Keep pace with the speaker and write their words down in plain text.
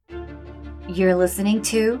You're listening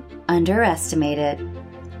to Underestimated,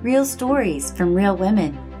 real stories from real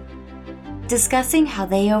women, discussing how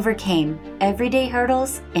they overcame everyday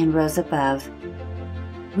hurdles and rose above.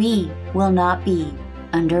 We will not be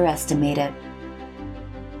underestimated.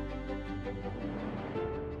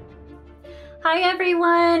 Hi,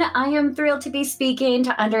 everyone. I am thrilled to be speaking to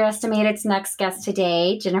Underestimated's next guest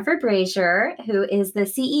today, Jennifer Brazier, who is the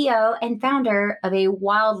CEO and founder of a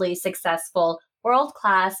wildly successful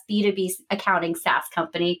world-class B2B accounting SaaS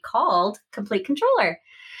company called Complete Controller.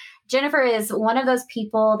 Jennifer is one of those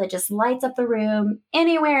people that just lights up the room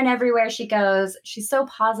anywhere and everywhere she goes. She's so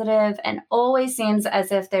positive and always seems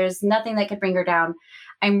as if there's nothing that could bring her down.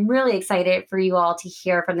 I'm really excited for you all to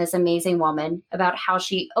hear from this amazing woman about how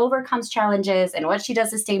she overcomes challenges and what she does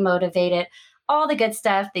to stay motivated, all the good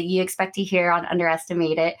stuff that you expect to hear on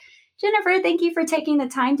Underestimated. Jennifer, thank you for taking the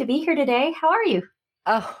time to be here today. How are you?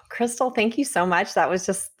 Oh, Crystal, thank you so much. That was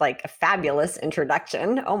just like a fabulous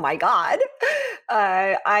introduction. Oh my God.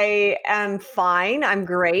 I am fine. I'm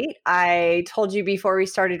great. I told you before we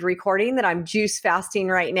started recording that I'm juice fasting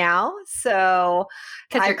right now. So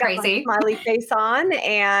because you're crazy. Got my smiley face on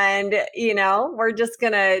and, we're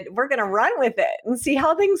going to run with it and see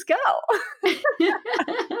how things go.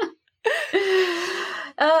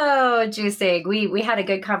 Oh, juicing. We had a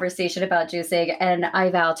good conversation about juicing and I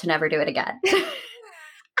vow to never do it again.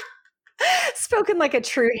 Spoken like a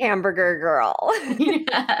true hamburger girl.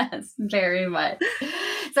 Yes, very much.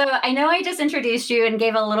 So I know I just introduced you and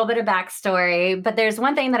gave a little bit of backstory, but there's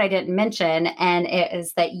one thing that I didn't mention, and it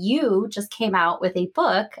is that you just came out with a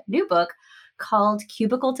new book called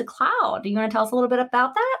Cubicle to Cloud. Do you want to tell us a little bit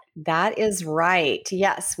about that? That is right.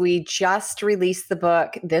 Yes, we just released the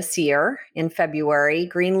book this year in February.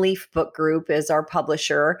 Greenleaf Book Group is our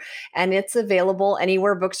publisher, and it's available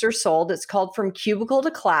anywhere books are sold. It's called From Cubicle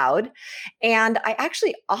to Cloud. And I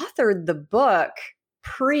actually authored the book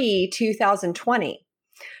pre-2020.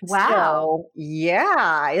 Wow. So,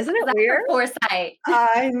 yeah. Isn't it weird? Foresight.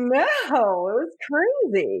 I know. It was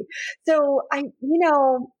crazy. So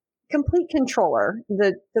Complete Controller,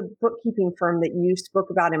 the bookkeeping firm that you spoke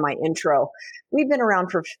about in my intro, we've been around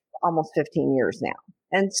for almost 15 years now.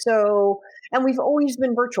 And we've always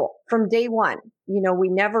been virtual from day one. We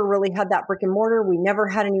never really had that brick and mortar. We never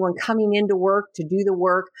had anyone coming into work to do the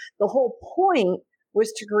work. The whole point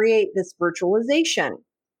was to create this virtualization.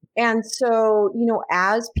 And so,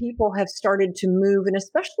 as people have started to move, and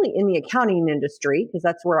especially in the accounting industry, because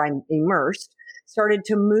that's where I'm immersed, started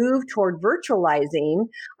to move toward virtualizing,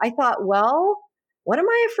 I thought, well, what am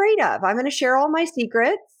I afraid of? I'm going to share all my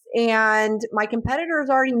secrets, and my competitors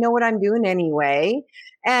already know what I'm doing anyway,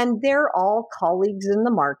 and they're all colleagues in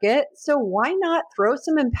the market. So why not throw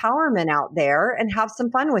some empowerment out there and have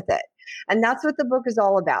some fun with it? And that's what the book is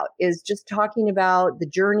all about, is just talking about the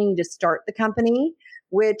journey to start the company,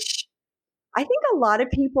 which I think a lot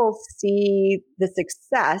of people see the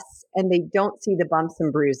success and they don't see the bumps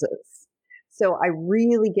and bruises. So I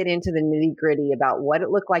really get into the nitty gritty about what it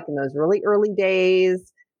looked like in those really early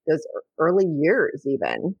days, those early years,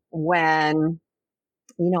 even when,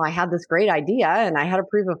 I had this great idea and I had a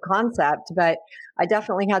proof of concept, but I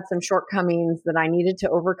definitely had some shortcomings that I needed to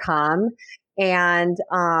overcome. And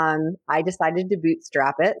I decided to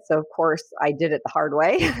bootstrap it. So of course I did it the hard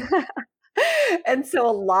way. And so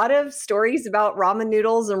a lot of stories about ramen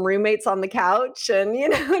noodles and roommates on the couch and,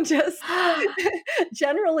 just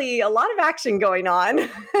generally a lot of action going on.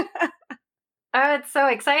 It's so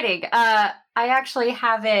exciting. I actually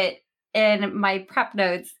have it in my prep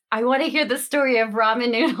notes. I want to hear the story of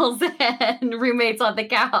ramen noodles and roommates on the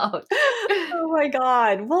couch. Oh my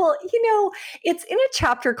God. Well, it's in a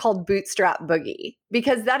chapter called Bootstrap Boogie,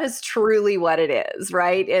 because that is truly what it is,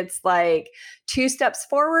 right? It's like 2 steps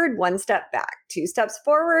forward, 1 step back, 2 steps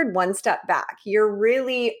forward, 1 step back. You're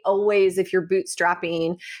really always, if you're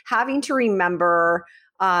bootstrapping, having to remember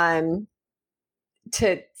to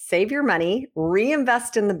save your money,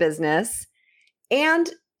 reinvest in the business, and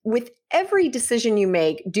with every decision you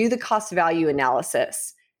make, do the cost value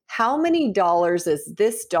analysis. How many dollars is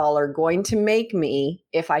this dollar going to make me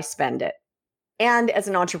if I spend it? And as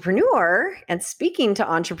an entrepreneur, and speaking to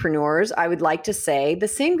entrepreneurs, I would like to say the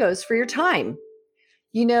same goes for your time.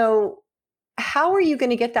 How are you going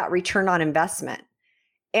to get that return on investment?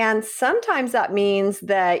 And sometimes that means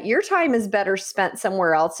that your time is better spent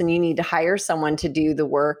somewhere else and you need to hire someone to do the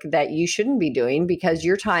work that you shouldn't be doing because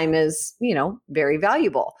your time is, very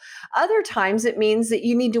valuable. Other times it means that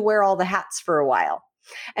you need to wear all the hats for a while.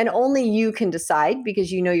 And only you can decide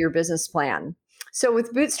because you know your business plan. So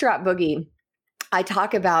with Bootstrap Boogie, I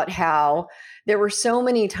talk about how There were so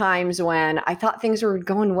many times when I thought things were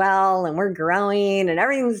going well and we're growing and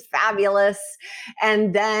everything's fabulous.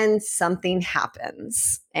 And then something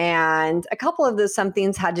happens. And a couple of those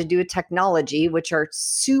somethings had to do with technology, which are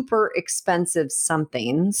super expensive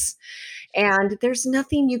somethings. And there's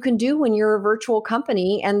nothing you can do when you're a virtual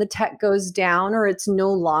company and the tech goes down or it's no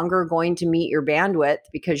longer going to meet your bandwidth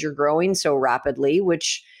because you're growing so rapidly,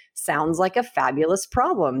 which sounds like a fabulous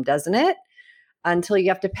problem, doesn't it? Until you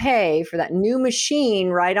have to pay for that new machine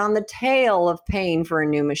right on the tail of paying for a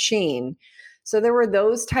new machine. So there were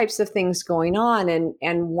those types of things going on.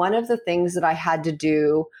 And one of the things that I had to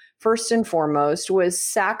do first and foremost was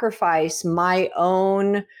sacrifice my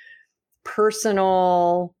own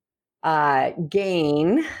personal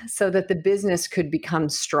gain so that the business could become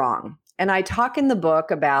strong. And I talk in the book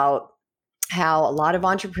about how a lot of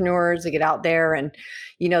entrepreneurs, they get out there and,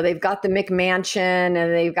 they've got the McMansion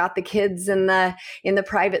and they've got the kids in the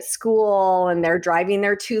private school and they're driving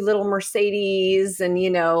their 2 little Mercedes and,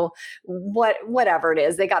 whatever it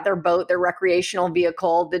is, they got their boat, their recreational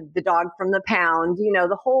vehicle, the dog from the pound,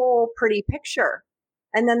 the whole pretty picture.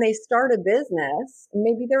 And then they start a business,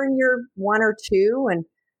 maybe they're in year 1 or 2 and,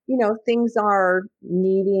 things are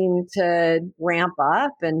needing to ramp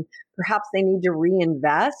up and perhaps they need to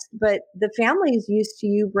reinvest, but the family's used to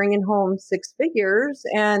you bringing home 6 figures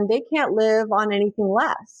and they can't live on anything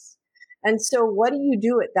less. And so what do you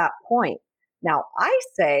do at that point? Now, I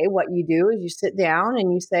say what you do is you sit down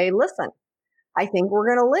and you say, listen, I think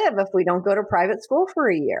we're going to live if we don't go to private school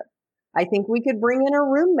for a year. I think we could bring in a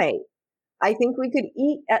roommate. I think we could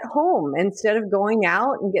eat at home instead of going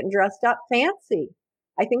out and getting dressed up fancy.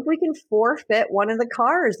 I think we can forfeit one of the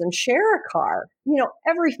cars and share a car.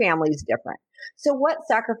 Every family is different. So what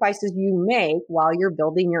sacrifices you make while you're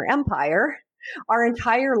building your empire are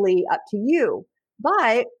entirely up to you.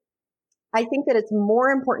 But I think that it's more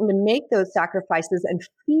important to make those sacrifices and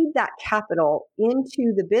feed that capital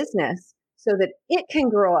into the business so that it can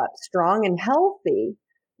grow up strong and healthy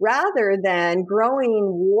rather than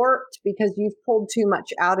growing warped because you've pulled too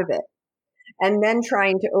much out of it. And then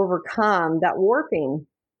trying to overcome that warping,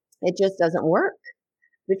 it just doesn't work.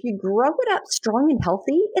 If you grow it up strong and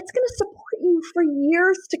healthy, it's going to support you for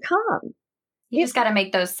years to come. You just got to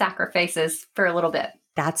make those sacrifices for a little bit.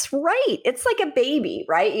 That's right. It's like a baby,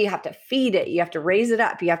 right? You have to feed it. You have to raise it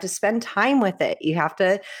up. You have to spend time with it. You have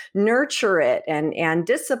to nurture it and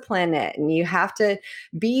discipline it. And you have to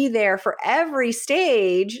be there for every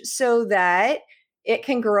stage so that it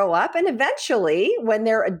can grow up. And eventually, when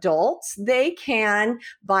they're adults, they can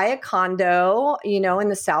buy a condo, in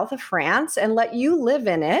the south of France and let you live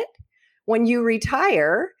in it when you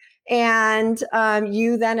retire. And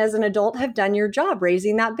you then, as an adult, have done your job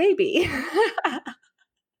raising that baby.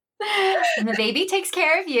 And the baby takes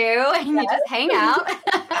care of you and you just hang out.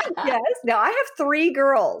 Yes. Now, I have 3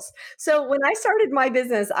 girls. So when I started my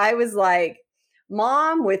business, I was like,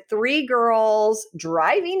 mom with 3 girls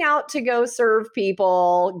driving out to go serve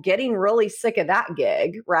people, getting really sick of that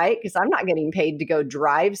gig, right? Because I'm not getting paid to go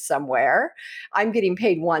drive somewhere. I'm getting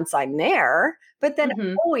paid once I'm there. But then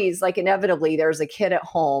always, like inevitably, there's a kid at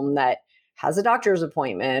home that has a doctor's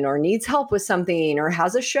appointment or needs help with something or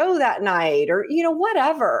has a show that night or,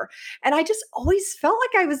 whatever. And I just always felt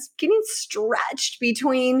like I was getting stretched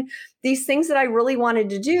between these things that I really wanted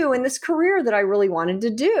to do and this career that I really wanted to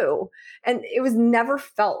do. And it was never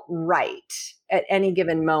felt right at any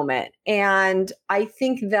given moment. And I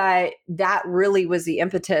think that really was the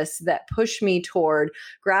impetus that pushed me toward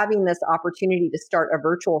grabbing this opportunity to start a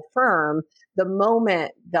virtual firm the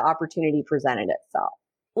moment the opportunity presented itself.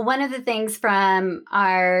 One of the things from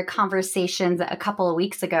our conversations a couple of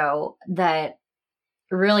weeks ago that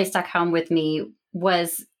really stuck home with me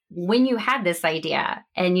was when you had this idea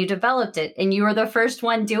and you developed it and you were the first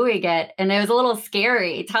one doing it and it was a little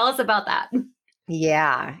scary. Tell us about that.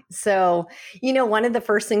 Yeah. So, one of the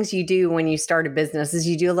first things you do when you start a business is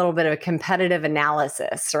you do a little bit of a competitive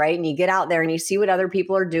analysis, right? And you get out there and you see what other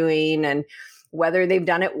people are doing and whether they've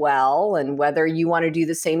done it well and whether you want to do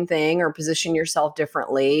the same thing or position yourself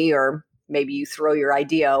differently, or maybe you throw your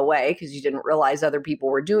idea away because you didn't realize other people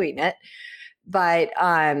were doing it. But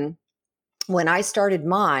when I started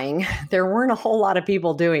mine, there weren't a whole lot of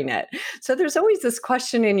people doing it. So there's always this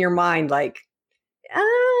question in your mind, like,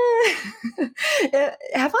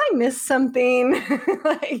 have I missed something? Is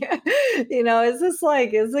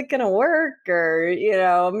it going to work?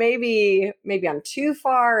 Or, maybe I'm too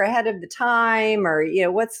far ahead of the time, or,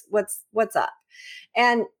 what's up?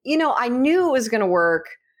 And, I knew it was going to work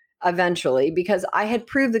eventually because I had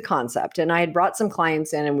proved the concept and I had brought some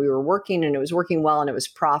clients in and we were working and it was working well and it was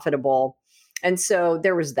profitable. And so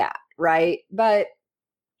there was that, right? But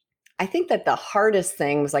I think that the hardest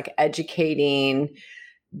thing was like educating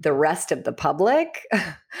the rest of the public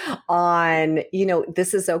on,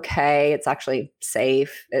 this is okay. It's actually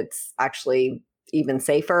safe. It's actually even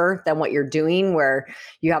safer than what you're doing, where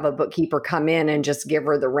you have a bookkeeper come in and just give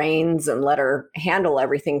her the reins and let her handle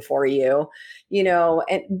everything for you,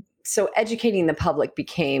 and so educating the public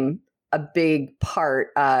became a big part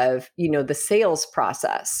of, the sales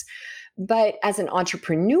process. But as an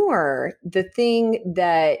entrepreneur, the thing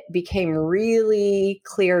that became really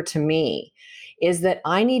clear to me is that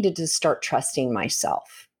I needed to start trusting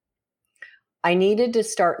myself. I needed to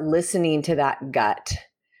start listening to that gut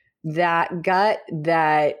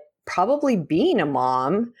that probably being a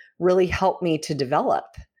mom really helped me to develop,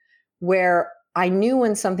 where I knew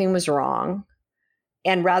when something was wrong.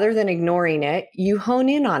 And rather than ignoring it, you hone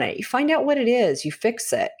in on it. You find out what it is. You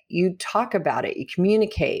fix it. You talk about it. You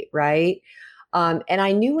communicate, right? And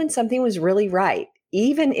I knew when something was really right,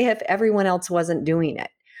 even if everyone else wasn't doing it.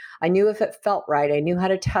 I knew if it felt right. I knew how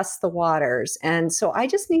to test the waters. And so I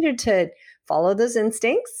just needed to follow those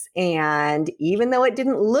instincts. And even though it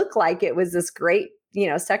didn't look like it was this great,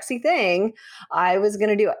 sexy thing, I was going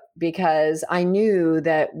to do it because I knew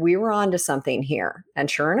that we were onto something here. And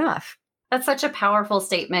sure enough. That's such a powerful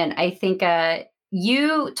statement. I think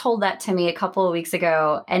you told that to me a couple of weeks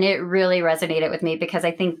ago, and it really resonated with me because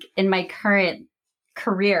I think in my current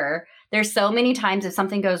career, there's so many times if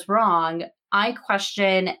something goes wrong, I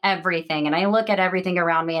question everything and I look at everything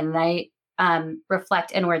around me and I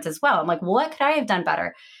reflect inwards as well. I'm like, what could I have done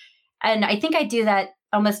better? And I think I do that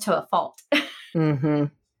almost to a fault. Mm-hmm.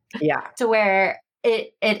 Yeah. To where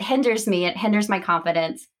it hinders me, it hinders my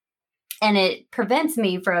confidence. And it prevents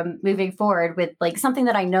me from moving forward with like something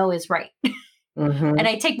that I know is right. Mm-hmm. And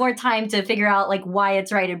I take more time to figure out like why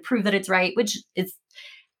it's right and prove that it's right, which is,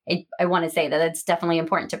 I want to say that it's definitely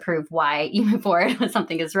important to prove why you move forward when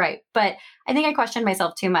something is right. But I think I questioned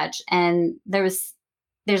myself too much. And there's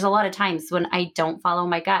a lot of times when I don't follow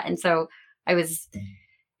my gut. And so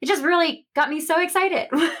it just really got me so excited.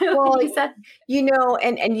 Well, you said,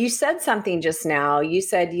 and you said something just now. You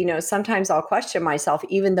said, sometimes I'll question myself,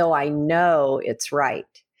 even though I know it's right.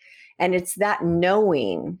 And it's that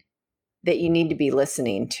knowing that you need to be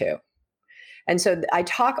listening to. And so I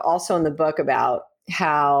talk also in the book about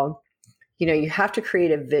how, you have to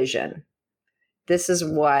create a vision. This is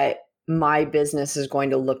what my business is going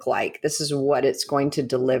to look like. This is what it's going to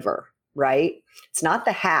deliver, right? It's not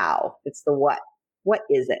the how, it's the what. What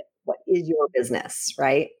is it? What is your business,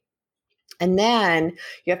 right? And then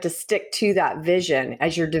you have to stick to that vision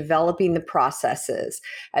as you're developing the processes,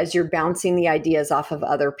 as you're bouncing the ideas off of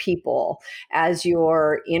other people, as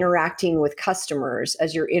you're interacting with customers,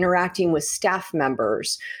 as you're interacting with staff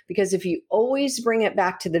members. Because if you always bring it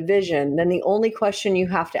back to the vision, then the only question you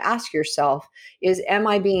have to ask yourself is, am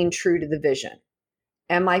I being true to the vision?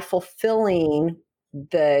 Am I fulfilling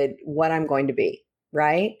what I'm going to be?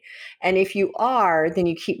 Right? And if you are, then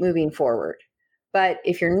you keep moving forward. But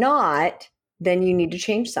if you're not, then you need to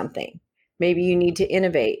change something. Maybe you need to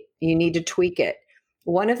innovate. You need to tweak it.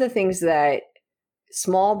 One of the things that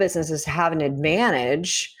small businesses have an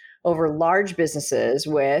advantage over large businesses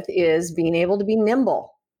with is being able to be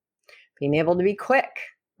nimble, being able to be quick,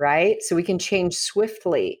 right? So we can change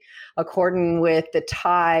swiftly according with the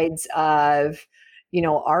tides of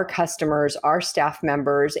our customers, our staff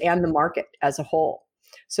members, and the market as a whole.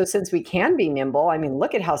 So since we can be nimble,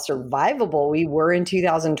 look at how survivable we were in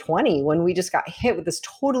 2020 when we just got hit with this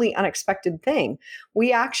totally unexpected thing.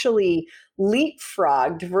 We actually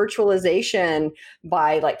leapfrogged virtualization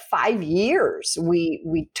by like 5 years.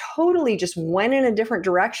 We totally just went in a different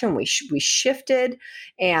direction. We shifted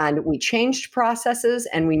and we changed processes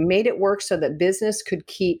and we made it work so that business could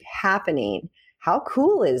keep happening. How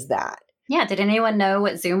cool is that? Yeah. Did anyone know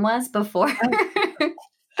what Zoom was before?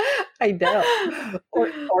 I know.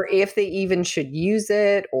 Or if they even should use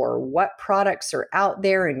it, or what products are out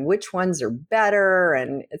there and which ones are better,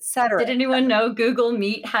 and et cetera. Did anyone know Google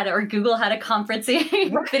Meet had a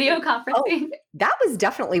conferencing, right. Video conferencing? Oh, that was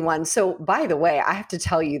definitely one. So by the way, I have to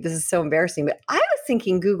tell you, this is so embarrassing, but I was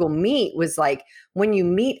thinking Google Meet was like when you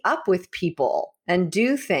meet up with people and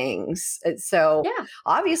do things. So yeah.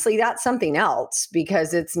 Obviously that's something else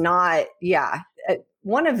because it's not,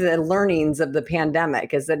 one of the learnings of the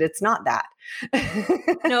pandemic is that it's not that.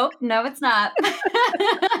 No, it's not.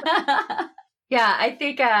 Yeah, I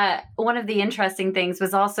think one of the interesting things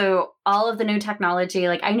was also all of the new technology.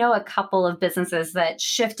 Like I know a couple of businesses that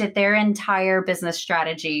shifted their entire business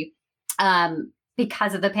strategy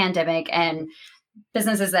because of the pandemic, and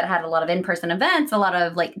businesses that had a lot of in-person events, a lot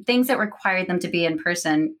of like things that required them to be in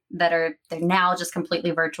person they're now just completely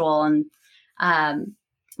virtual. And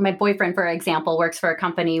my boyfriend, for example, works for a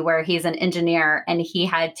company where he's an engineer and he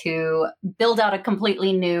had to build out a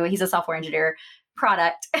completely new, he's a software engineer,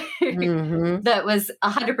 product that was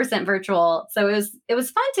 100% virtual. So it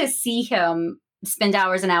was fun to see him spend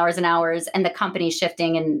hours and hours and hours and the company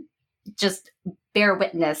shifting and just bear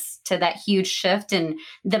witness to that huge shift and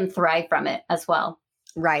them thrive from it as well.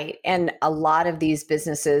 Right. And a lot of these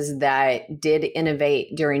businesses that did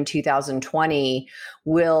innovate during 2020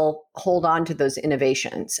 will hold on to those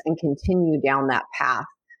innovations and continue down that path.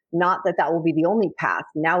 Not that that will be the only path.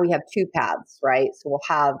 Now we have two paths, right? So we'll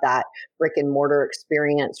have that brick and mortar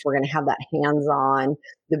experience. We're going to have that hands-on,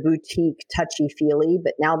 the boutique, touchy-feely,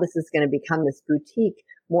 but now this is going to become this boutique,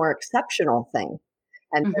 more exceptional thing.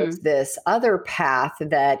 And there's this other path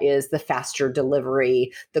that is the faster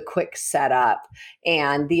delivery, the quick setup,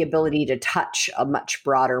 and the ability to touch a much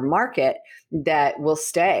broader market that will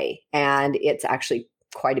stay. And it's actually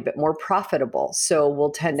quite a bit more profitable. So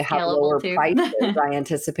we'll tend to have lower prices, I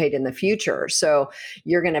anticipate, in the future. So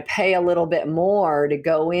you're going to pay a little bit more to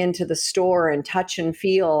go into the store and touch and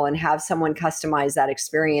feel and have someone customize that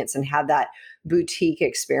experience and have that boutique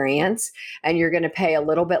experience. And you're going to pay a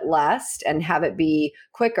little bit less and have it be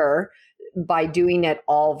quicker by doing it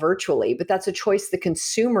all virtually. But that's a choice the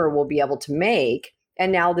consumer will be able to make.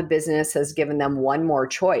 And now the business has given them one more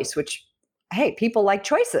choice, which, hey, people like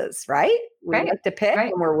choices, right? We like to pick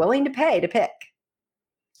and we're willing to pay to pick.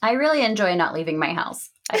 I really enjoy not leaving my house.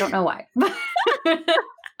 I don't know why.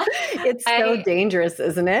 It's so dangerous,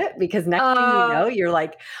 isn't it? Because next thing you know, you're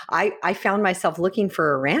like, I found myself looking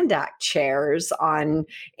for Arandac chairs on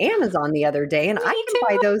Amazon the other day, and I can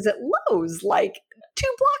buy those at Lowe's like 2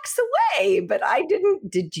 blocks away. But I didn't.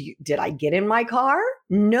 Did I get in my car?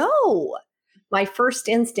 No. My first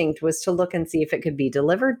instinct was to look and see if it could be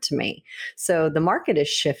delivered to me. So the market is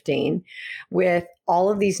shifting. With all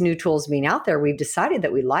of these new tools being out there, we've decided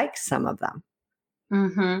that we like some of them.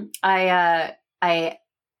 I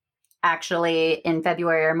actually in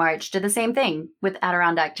February or March did the same thing with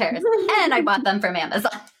Adirondack chairs, and I bought them from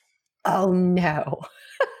Amazon. Oh no.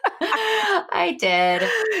 I did.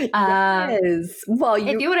 Yes. Well,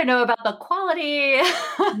 if you want to know about the quality.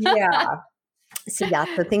 Yeah. See,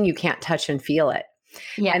 that's the thing. You can't touch and feel it.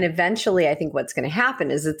 Yeah. And eventually, I think what's going to happen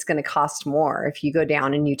is it's going to cost more if you go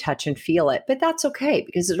down and you touch and feel it. But that's okay,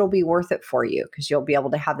 because it'll be worth it for you, because you'll be able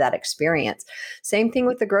to have that experience. Same thing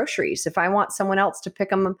with the groceries. If I want someone else to pick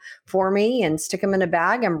them for me and stick them in a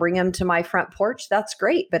bag and bring them to my front porch, that's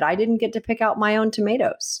great. But I didn't get to pick out my own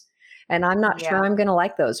tomatoes. And I'm not sure I'm going to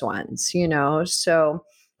like those ones, you know? So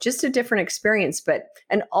just a different experience, but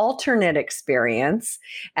an alternate experience,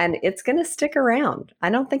 and it's going to stick around. I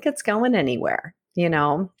don't think it's going anywhere, you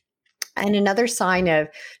know? And another sign of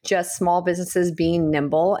just small businesses being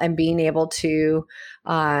nimble and being able to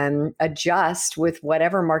adjust with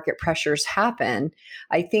whatever market pressures happen.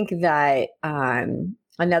 I think that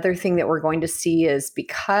another thing that we're going to see is,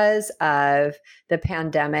 because of the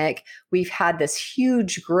pandemic, we've had this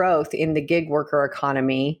huge growth in the gig worker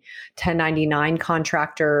economy, 1099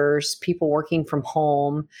 contractors, people working from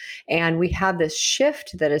home. And we have this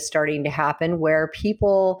shift that is starting to happen where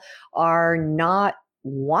people are not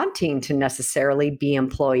wanting to necessarily be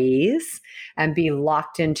employees and be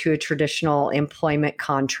locked into a traditional employment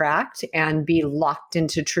contract and be locked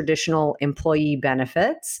into traditional employee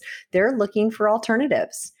benefits. They're looking for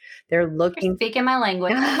alternatives. They're looking, speaking my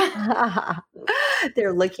language.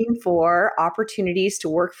 They're looking for opportunities to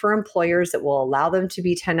work for employers that will allow them to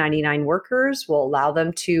be 1099 workers, will allow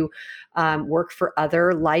them to work for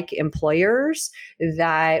other like employers,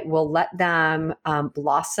 that will let them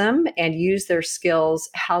blossom and use their skills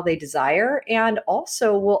how they desire, and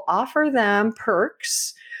also will offer them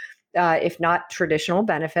perks, if not traditional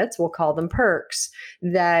benefits, we'll call them perks,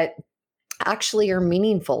 that actually are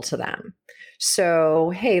meaningful to them.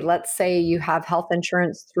 So, hey, let's say you have health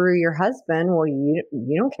insurance through your husband. Well, you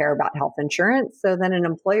don't care about health insurance. So then an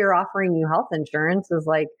employer offering you health insurance is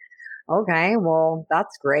like, okay, well,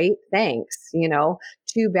 that's great. Thanks. You know,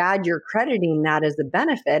 too bad you're crediting that as a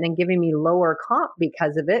benefit and giving me lower comp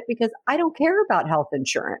because of it, because I don't care about health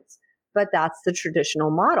insurance. But that's the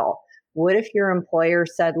traditional model. What if your employer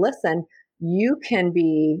said, listen, you can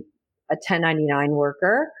be a 1099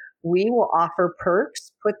 worker. We will offer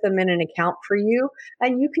perks, put them in an account for you,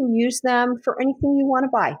 and you can use them for anything you want to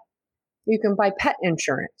buy. You can buy pet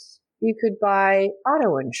insurance. You could buy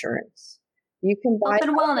auto insurance. You can buy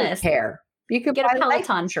wellness care. You could get buy a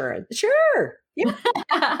Peloton insurance. Sure.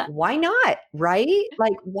 Yeah. Why not? Right?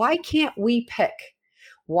 Like, why can't we pick?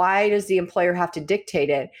 Why does the employer have to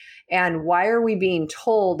dictate it? And why are we being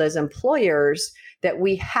told as employers that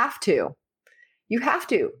we have to? You have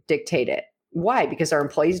to dictate it. Why? Because our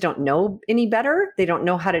employees don't know any better. They don't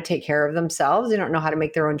know how to take care of themselves. They don't know how to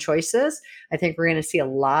make their own choices. I think we're going to see a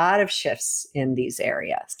lot of shifts in these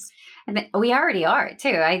areas. And we already are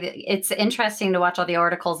too. It's interesting to watch all the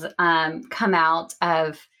articles come out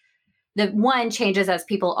of the one changes as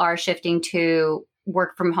people are shifting to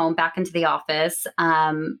work from home back into the office.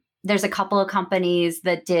 There's a couple of companies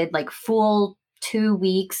that did like full 2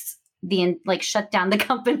 weeks, shut down the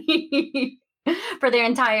company for their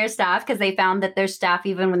entire staff because they found that their staff,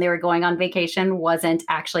 even when they were going on vacation, wasn't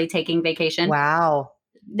actually taking vacation. Wow.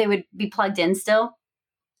 They would be plugged in still.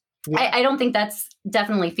 Yeah. I don't think that's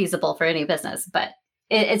definitely feasible for any business, but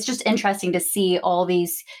it's just interesting to see all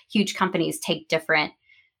these huge companies take different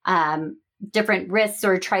risks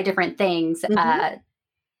or try different things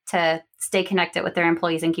to stay connected with their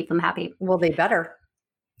employees and keep them happy. Well, they better.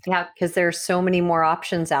 Yeah. Because there's so many more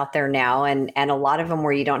options out there now, and a lot of them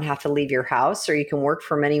where you don't have to leave your house or you can work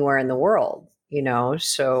from anywhere in the world,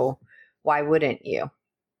 so why wouldn't you?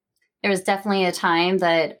 There was definitely a time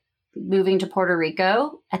that moving to Puerto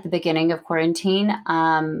Rico at the beginning of quarantine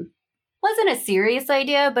wasn't a serious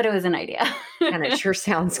idea, but it was an idea. And it sure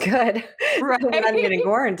sounds good. Right. I'm not even in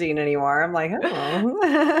quarantine anymore. I'm like, oh.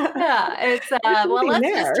 Yeah, it's let's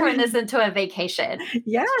just turn this into a vacation.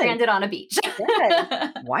 Yeah. Stranded on a beach.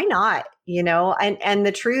 Yes. Why not? And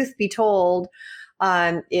the truth be told,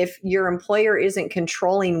 if your employer isn't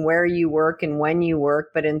controlling where you work and when you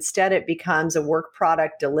work, but instead it becomes a work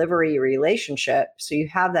product delivery relationship, so you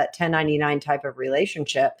have that 1099 type of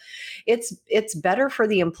relationship, it's better for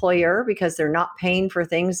the employer because they're not paying for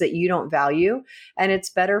things that you don't value, and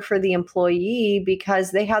it's better for the employee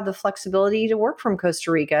because they have the flexibility to work from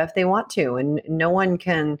Costa Rica if they want to, and no one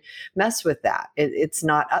can mess with that. It's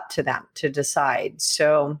not up to them to decide.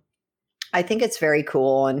 So I think it's very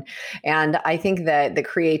cool. And I think that the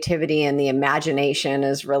creativity and the imagination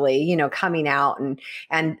is really, coming out,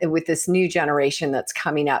 and with this new generation that's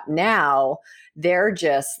coming up now, they're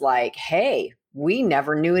just like, hey, we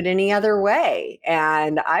never knew it any other way.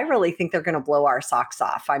 And I really think they're going to blow our socks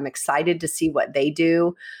off. I'm excited to see what they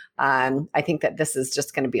do. I think that this is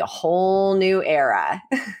just going to be a whole new era.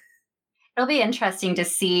 It'll be interesting to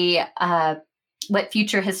see what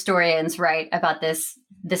future historians write about this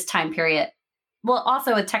time period. Well,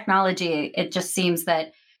 also with technology, it just seems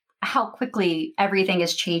that how quickly everything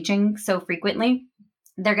is changing so frequently.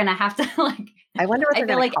 They're going to have to I wonder what they're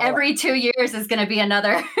going to call every 2 years is going to be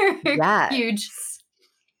another huge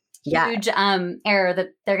error that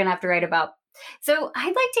they're going to have to write about. So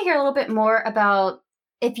I'd like to hear a little bit more about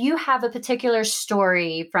if you have a particular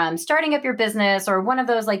story from starting up your business, or one of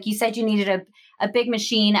those, like you said, you needed a big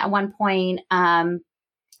machine at one point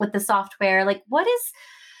with the software. Like, what is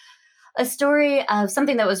a story of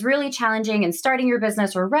something that was really challenging in starting your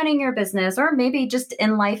business or running your business, or maybe just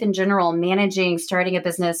in life in general, starting a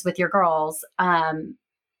business with your girls,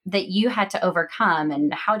 that you had to overcome,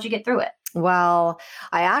 and how'd you get through it? Well,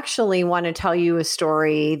 I actually want to tell you a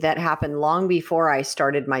story that happened long before I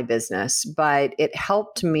started my business, but it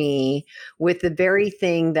helped me with the very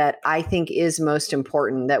thing that I think is most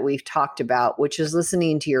important that we've talked about, which is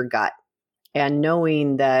listening to your gut and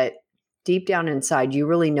knowing that deep down inside, you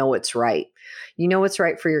really know what's right. You know what's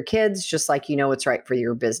right for your kids, just like you know what's right for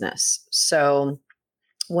your business. So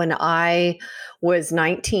when I was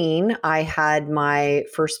 19, I had my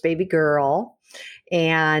first baby girl.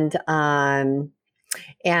 And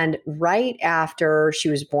right after she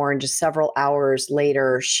was born, just several hours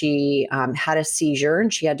later, she had a seizure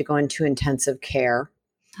and she had to go into intensive care.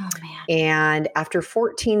 Oh, man. And after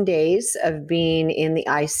 14 days of being in the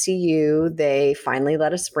ICU, they finally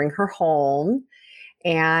let us bring her home.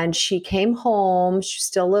 And she came home. She's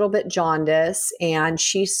still a little bit jaundiced. And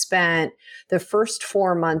she spent the first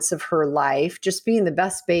 4 months of her life just being the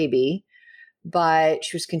best baby. But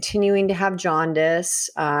she was continuing to have jaundice.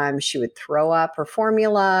 She would throw up her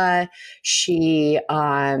formula. She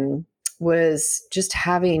was just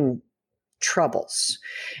having troubles.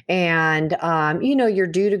 And, you're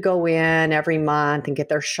due to go in every month and get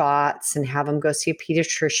their shots and have them go see a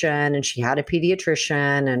pediatrician. And she had a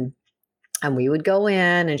pediatrician, and we would go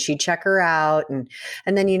in and she'd check her out. And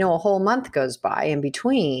then, a whole month goes by in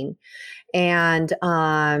between. And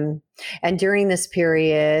during this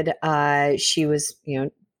period, she was,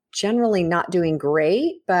 generally not doing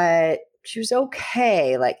great, but she was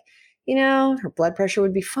okay. Like, her blood pressure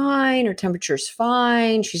would be fine. Her temperature's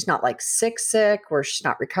fine. She's not like sick where she's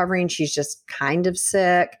not recovering. She's just kind of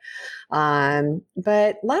sick.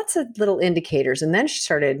 But lots of little indicators. And then she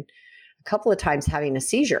started a couple of times having a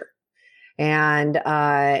seizure. And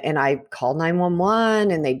I called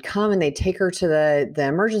 911, and they'd come and they'd take her to the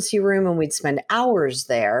emergency room, and we'd spend hours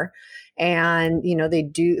there. And, they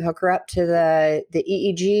do hook her up to the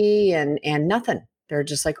EEG and nothing. They're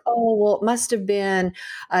just like, oh, well, it must have been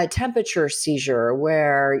a temperature seizure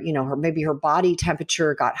where, maybe her body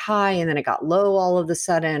temperature got high and then it got low all of a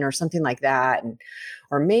sudden or something like that.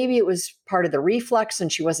 Or maybe it was part of the reflux and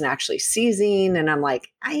she wasn't actually seizing. And I'm like,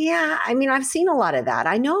 yeah, I've seen a lot of that.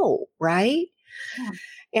 I know, right? Yeah.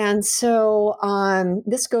 And so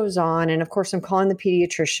this goes on. And of course, I'm calling the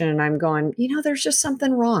pediatrician and I'm going, there's just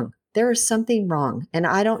something wrong. There is something wrong. And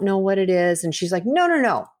I don't know what it is. And she's like,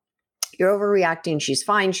 no. You're overreacting. She's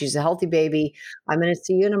fine. She's a healthy baby. I'm going to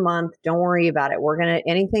see you in a month. Don't worry about it.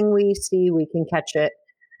 Anything we see, we can catch it.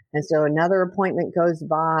 And so another appointment goes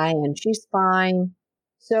by and she's fine.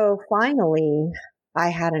 So finally, I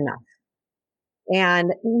had enough.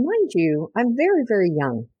 And mind you, I'm very, very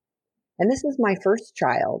young. And this is my first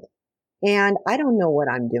child. And I don't know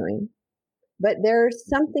what I'm doing. But there's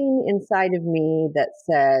something inside of me that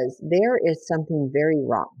says there is something very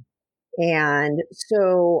wrong. And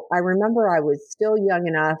so I remember I was still young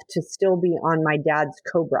enough to still be on my dad's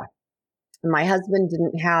Cobra. And my husband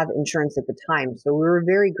didn't have insurance at the time. So we were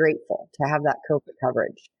very grateful to have that Cobra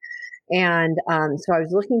coverage. And so I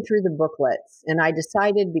was looking through the booklets and I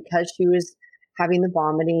decided because she was having the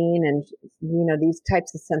vomiting and, these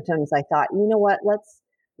types of symptoms, I thought, you know what,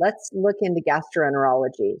 let's look into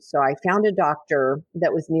gastroenterology. So I found a doctor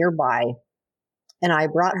that was nearby and I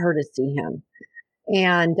brought her to see him.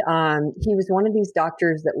 And he was one of these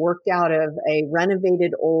doctors that worked out of a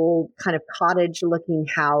renovated old kind of cottage looking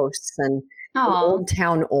house and Old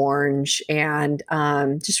Town Orange and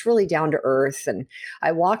just really down to earth. And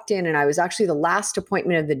I walked in and I was actually the last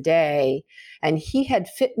appointment of the day and he had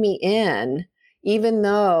fit me in even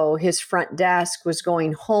though his front desk was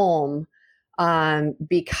going home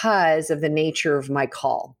because of the nature of my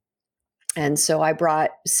call. And so I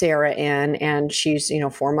brought Sarah in and she's,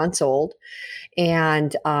 4 months old.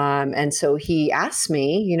 And so he asked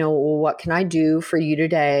me, well, what can I do for you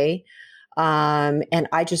today? And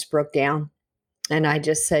I just broke down and I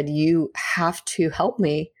just said, you have to help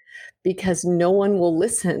me because no one will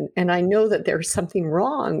listen. And I know that there's something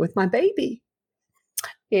wrong with my baby.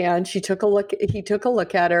 And he took a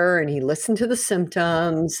look at her and he listened to the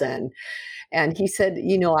symptoms and he said,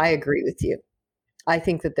 I agree with you. I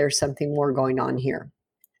think that there's something more going on here.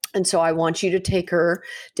 And so I want you to take her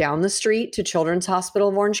down the street to Children's Hospital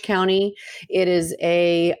of Orange County. It is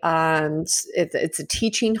it's a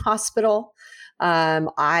teaching hospital.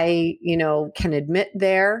 I can admit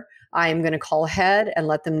there. I am going to call ahead and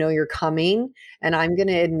let them know you're coming. And I'm going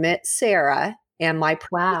to admit Sarah. And my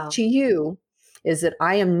promise to you is that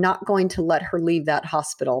I am not going to let her leave that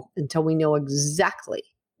hospital until we know exactly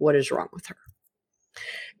what is wrong with her.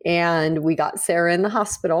 And we got Sarah in the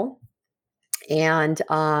hospital. And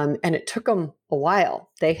it took them a while.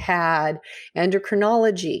 They had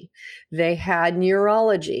endocrinology, they had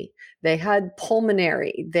neurology, they had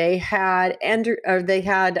pulmonary, they had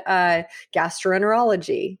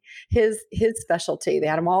gastroenterology, his specialty. They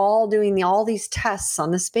had them all doing all these tests on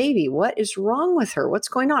this baby. What is wrong with her? What's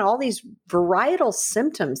going on? All these varietal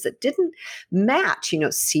symptoms that didn't match,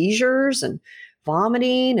 seizures and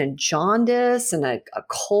vomiting and jaundice and a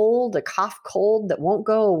cough cold that won't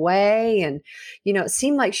go away. And, it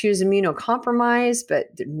seemed like she was immunocompromised, but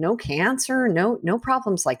no cancer, no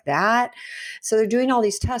problems like that. So they're doing all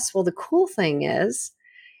these tests. Well, the cool thing is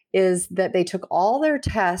that they took all their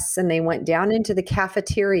tests and they went down into the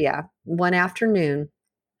cafeteria one afternoon.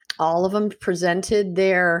 All of them presented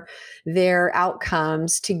their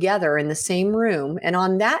outcomes together in the same room. And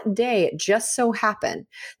on that day, it just so happened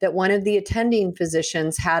that one of the attending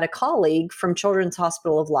physicians had a colleague from Children's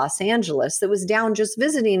Hospital of Los Angeles that was down just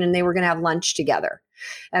visiting, and they were going to have lunch together.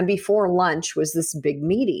 And before lunch was this big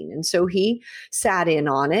meeting. And so he sat in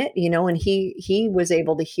on it, and he was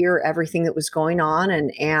able to hear everything that was going on.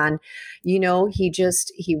 And he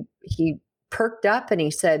perked up and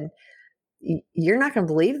he said, you're not going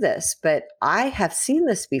to believe this, but I have seen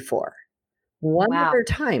this before. One other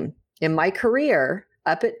time in my career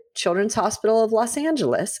up at Children's Hospital of Los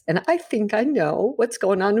Angeles, and I think I know what's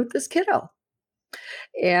going on with this kiddo.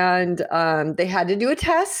 And they had to do a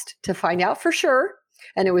test to find out for sure.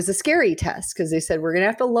 And it was a scary test because they said, we're going to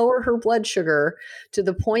have to lower her blood sugar to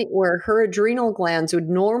the point where her adrenal glands would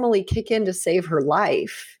normally kick in to save her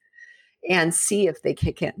life and see if they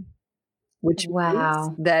kick in, which means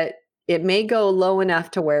that it may go low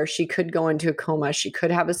enough to where she could go into a coma. She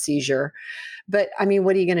could have a seizure. But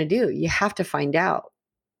what are you going to do? You have to find out.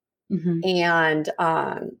 Mm-hmm.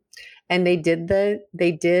 And they did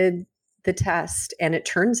the test. And it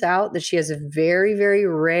turns out that she has a very, very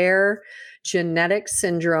rare genetic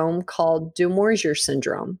syndrome called Dumortier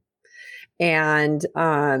syndrome. and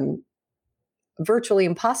virtually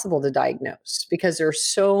impossible to diagnose because there are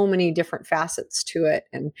so many different facets to it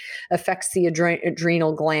and affects the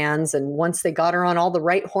adrenal glands. And once they got her on all the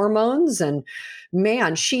right hormones, and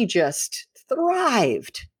man, she just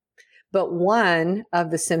thrived. But one of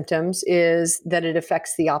the symptoms is that it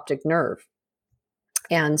affects the optic nerve.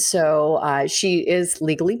 And so she is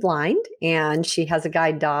legally blind and she has a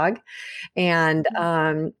guide dog. And,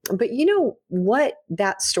 but you know what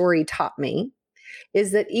that story taught me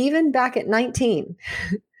is that even back at 19,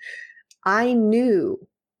 I knew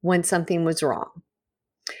when something was wrong.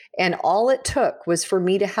 And all it took was for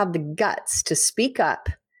me to have the guts to speak up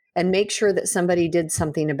and make sure that somebody did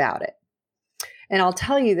something about it. And I'll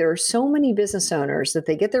tell you, there are so many business owners that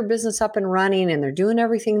they get their business up and running and they're doing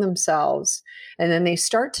everything themselves. And then they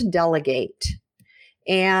start to delegate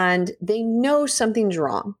and they know something's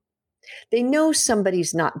wrong. They know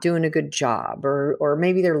somebody's not doing a good job, or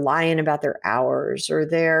maybe they're lying about their hours, or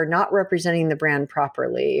they're not representing the brand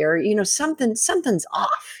properly, or, you know, something's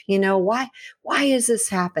off. You know, why is this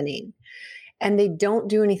happening? And they don't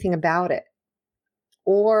do anything about it.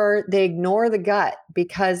 Or they ignore the gut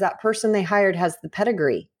because that person they hired has the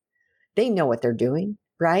pedigree. They know what they're doing,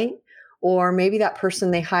 right? Or maybe that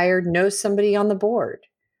person they hired knows somebody on the board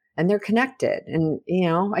and they're connected, and, you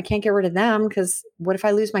know, I can't get rid of them because what if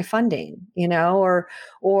I lose my funding, you know,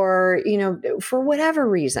 or, you know, for whatever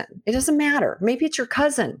reason, it doesn't matter. Maybe it's your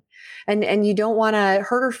cousin and you don't want to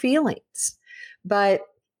hurt her feelings. But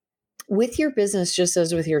with your business, just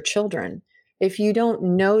as with your children, if you don't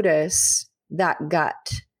notice that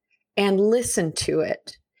gut and listen to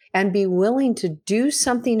it and be willing to do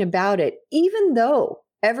something about it, even though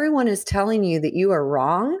everyone is telling you that you are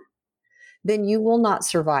wrong, then you will not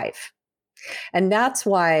survive. And that's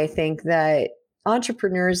why I think that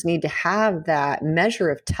entrepreneurs need to have that measure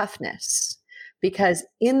of toughness, because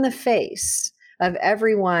in the face of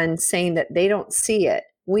everyone saying that they don't see it,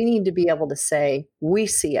 we need to be able to say, we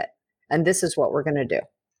see it, and this is what we're going to do.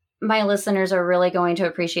 My listeners are really going to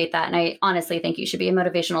appreciate that. And I honestly think you should be a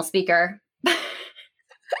motivational speaker.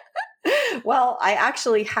 Well, I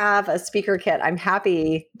actually have a speaker kit. I'm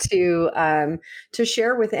happy to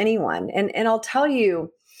share with anyone. And I'll tell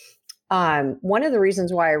you, one of the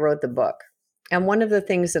reasons why I wrote the book, and one of the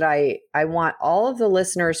things that I want all of the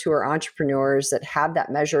listeners who are entrepreneurs that have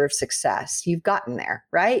that measure of success, you've gotten there,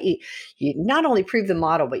 right? You not only proved the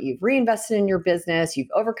model, but you've reinvested in your business, you've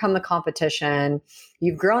overcome the competition,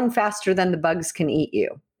 you've grown faster than the bugs can eat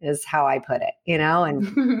you, is how I put it, you know,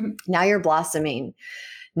 and now you're blossoming.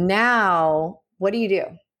 Now, what do?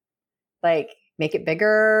 Like, make it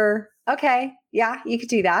bigger? Okay. Yeah, you could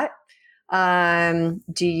do that.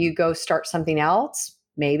 Do you go start something else?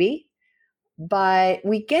 Maybe. But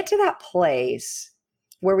we get to that place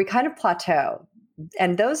where we kind of plateau.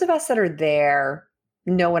 And those of us that are there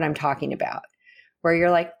know what I'm talking about, where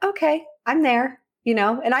you're like, okay, I'm there, you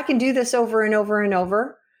know, and I can do this over and over and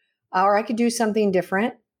over, or I could do something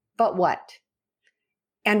different, but what?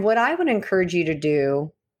 And what I would encourage you to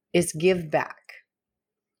do is give back.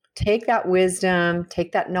 Take that wisdom,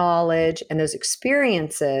 take that knowledge and those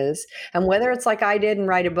experiences. And whether it's like I did and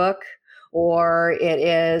write a book, or it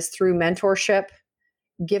is through mentorship,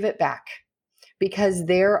 give it back, because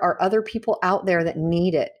there are other people out there that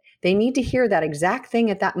need it. They need to hear that exact thing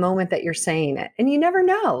at that moment that you're saying it. And you never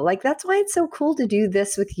know. Like, that's why it's so cool to do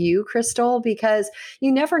this with you, Crystal, because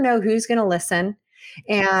you never know who's going to listen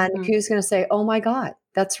and who's going to say, oh my God,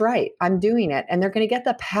 that's right, I'm doing it. And they're going to get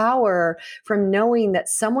the power from knowing that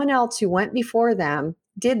someone else who went before them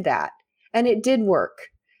did that, and it did work,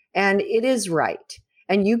 and it is right.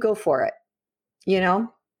 And you go for it, you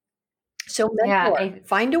know? So mentor,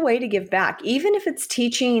 find a way to give back, even if it's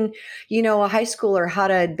teaching, you know, a high schooler how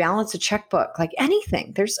to balance a checkbook, like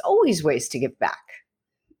anything. There's always ways to give back.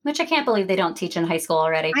 Which I can't believe they don't teach in high school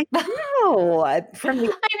already. I know. I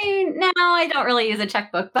mean, now I don't really use a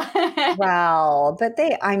checkbook, but well, but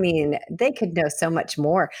they could know so much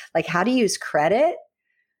more. Like how to use credit.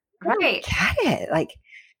 Right. Get it. Like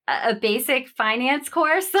a basic finance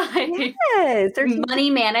course, like yes, money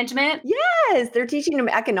management. Yes, they're teaching them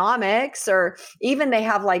economics, or even they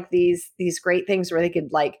have like these great things where they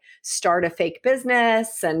could like start a fake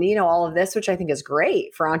business and, you know, all of this, which I think is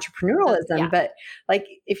great for entrepreneurialism. Yeah. But like,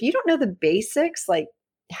 if you don't know the basics, like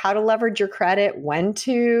how to leverage your credit, when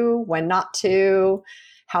not to,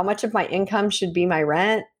 how much of my income should be my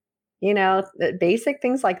rent, you know, the basic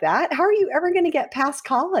things like that, how are you ever going to get past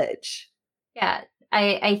college? Yeah.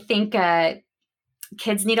 I think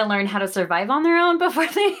kids need to learn how to survive on their own before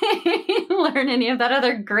they learn any of that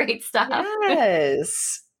other great stuff.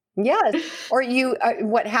 Yes. Yes. Or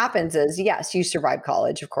what happens is, yes, you survive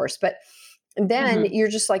college, of course, but then you're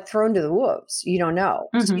just like thrown to the wolves. You don't know.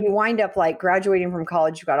 So you wind up like graduating from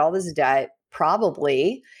college, you've got all this debt.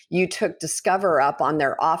 Probably you took Discover up on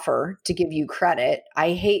their offer to give you credit.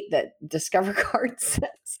 I hate that Discover card says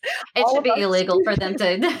it should be illegal for them to.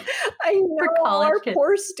 I know, for college our kids.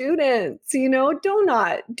 poor students, do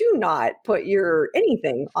not put your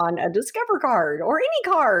anything on a Discover card or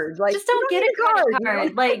any card. Like, just don't get a credit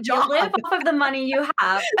card. Like, you live off of the money you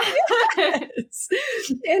have. Yes.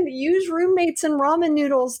 And use roommates and ramen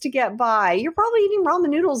noodles to get by. You're probably eating ramen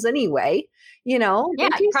noodles anyway. Yeah,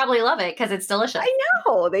 you probably love it because it's delicious. I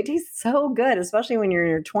know. They taste so good, especially when you're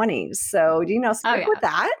in your 20s. So, stick with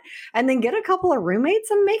that and then get a couple of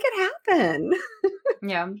roommates and make it happen.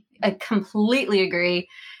 Yeah, I completely agree.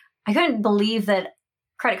 I couldn't believe that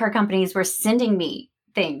credit card companies were sending me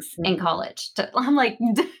things in college. I'm like,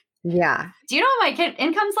 yeah. Do you know what my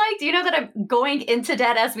income's like? Do you know that I'm going into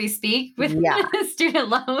debt as we speak with student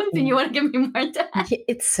loans and you want to give me more debt?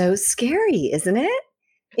 It's so scary, isn't it?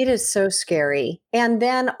 It is so scary. And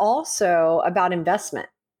then also about investment,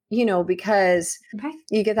 because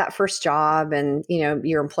you get that first job and,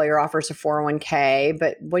 your employer offers a 401k,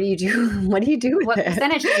 but what do you do? What do you do with what it? What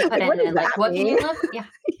percentage do you put in it? Like, what can you live? Yeah.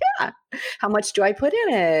 Yeah. How much do I put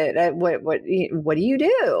in it? What do you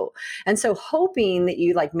do? And so hoping that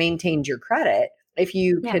you maintained your credit, if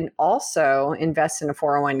you can also invest in a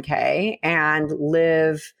 401k and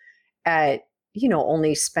live at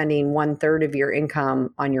only spending 1/3 of your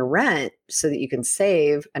income on your rent so that you can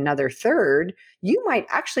save another third, you might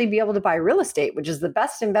actually be able to buy real estate, which is the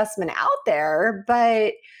best investment out there.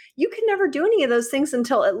 But you can never do any of those things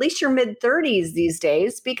until at least your mid-30s these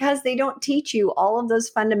days because they don't teach you all of those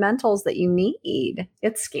fundamentals that you need.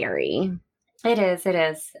 It's scary. It is. It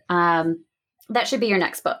is. That should be your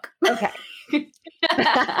next book. Okay.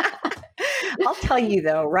 I'll tell you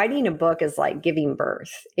though, writing a book is like giving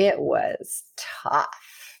birth. It was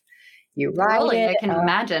tough. You write it. I can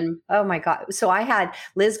imagine. Oh my God. So I had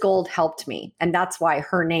Liz Gold helped me, and that's why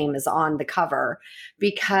her name is on the cover,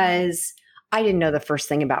 because I didn't know the first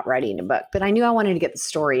thing about writing a book, but I knew I wanted to get the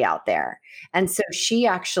story out there. And so she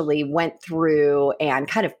actually went through and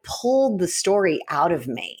kind of pulled the story out of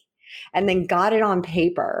me and then got it on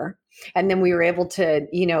paper. And then we were able to,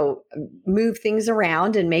 move things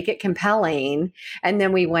around and make it compelling. And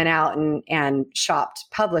then we went out and shopped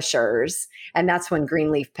publishers. And that's when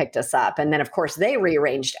Greenleaf picked us up. And then, of course, they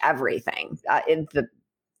rearranged everything.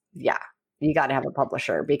 You got to have a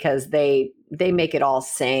publisher because they make it all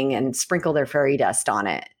sing and sprinkle their fairy dust on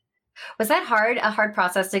it. Was that a hard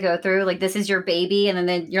process to go through? Like, this is your baby. And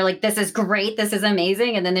then you're like, this is great. This is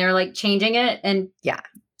amazing. And then they're like changing it. And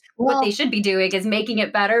what they should be doing is making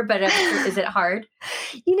it better. But is it hard?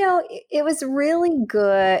 It was really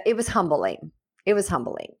good. It was humbling.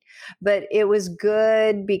 But it was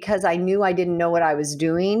good because I knew I didn't know what I was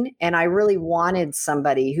doing. And I really wanted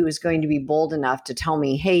somebody who was going to be bold enough to tell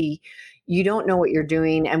me, hey, you don't know what you're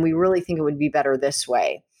doing. And we really think it would be better this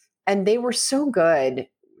way. And they were so good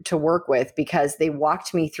to work with because they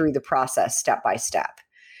walked me through the process step by step.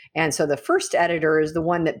 And so the first editor is the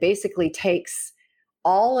one that basically takes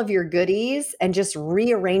all of your goodies and just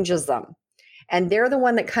rearranges them. And they're the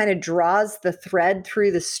one that kind of draws the thread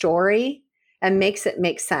through the story and makes it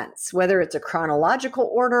make sense, whether it's a chronological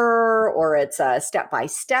order or it's a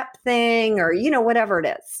step-by-step thing or, whatever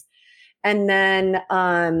it is. And then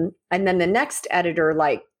the next editor,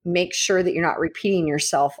 make sure that you're not repeating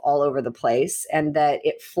yourself all over the place and that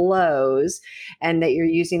it flows and that you're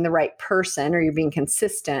using the right person or you're being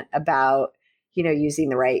consistent about, using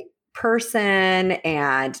the right person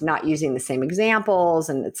and not using the same examples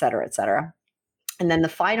and et cetera, et cetera. And then the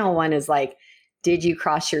final one is did you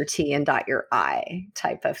cross your T and dot your I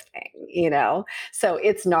type of thing, So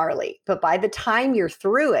it's gnarly. But by the time you're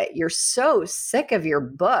through it, you're so sick of your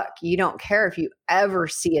book. You don't care if you ever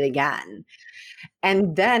see it again.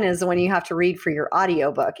 And then is when you have to read for your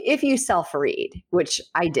audiobook, if you self-read, which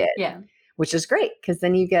I did. Yeah. Which is great because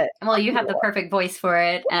then you get... Well, you have the perfect voice for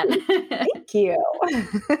it. And Thank you.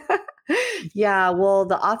 Yeah, well,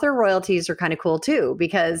 the author royalties are kind of cool too,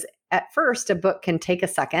 because at first a book can take a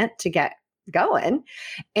second to get going.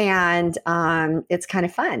 And it's kind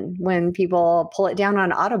of fun when people pull it down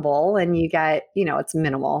on Audible and you get, it's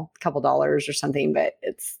minimal, a couple dollars or something, but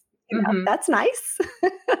it's, that's nice.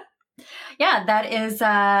 Yeah, that is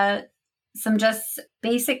some just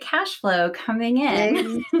basic cash flow coming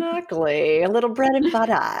in. Exactly. A little bread and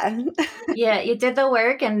butter. Yeah, you did the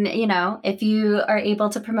work. And, if you are able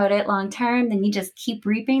to promote it long term, then you just keep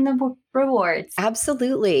reaping the rewards.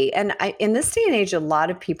 Absolutely. And in this day and age, a lot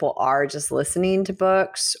of people are just listening to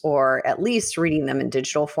books or at least reading them in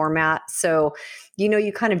digital format. So,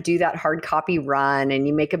 you kind of do that hard copy run and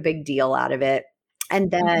you make a big deal out of it. And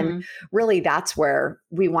then really that's where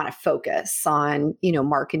we want to focus on,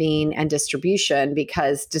 marketing and distribution,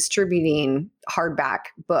 because distributing hardback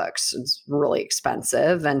books is really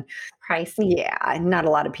expensive and pricey. Yeah, not a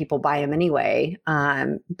lot of people buy them anyway.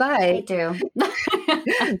 But I do.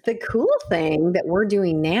 the cool thing that we're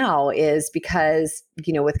doing now is because,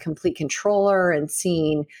 with Complete Controller and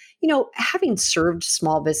seeing, having served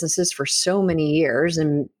small businesses for so many years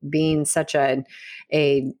and being such a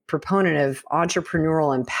proponent of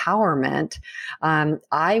entrepreneurial empowerment,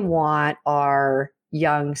 I want our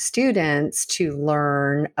young students to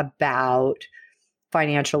learn about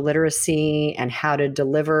financial literacy and how to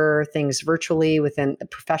deliver things virtually within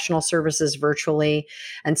professional services virtually.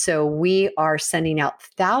 And so we are sending out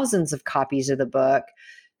thousands of copies of the book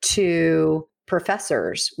to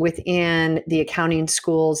professors within the accounting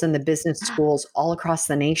schools and the business schools all across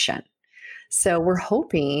the nation. So we're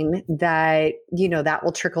hoping that, that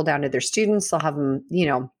will trickle down to their students. They'll have them,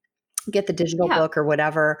 get the digital book or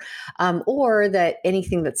whatever, or that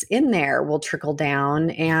anything that's in there will trickle down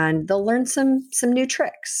and they'll learn some new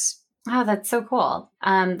tricks. Oh, that's so cool.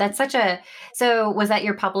 So was that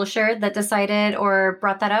your publisher that decided or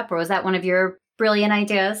brought that up, or was that one of your brilliant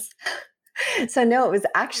ideas? So no, it was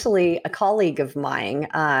actually a colleague of mine,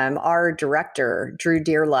 our director, Drew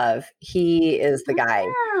Dearlove. He is the guy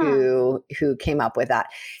who came up with that.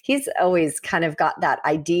 He's always kind of got that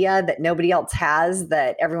idea that nobody else has,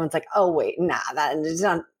 that everyone's like, oh, wait, nah, that is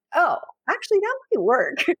not, oh, actually that might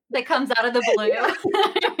work. That comes out of the blue.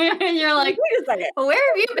 Yeah. And you're like, wait a second. Where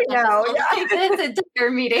have you been? No, this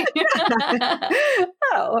entire meeting.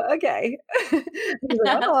 Oh, okay.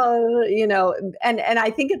 Like, oh, and I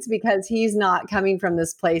think it's because he's not coming from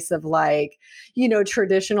this place of like,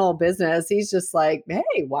 traditional business. He's just like,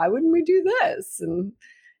 hey, why wouldn't we do this? And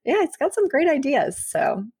yeah, it's got some great ideas.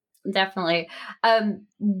 So definitely. I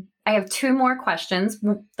have two more questions.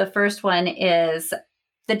 The first one is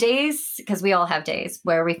the days, because we all have days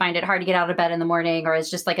where we find it hard to get out of bed in the morning, or it's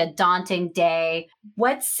just like a daunting day.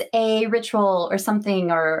 What's a ritual or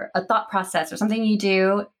something, or a thought process or something you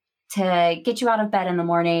do to get you out of bed in the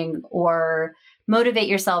morning or motivate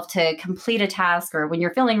yourself to complete a task, or when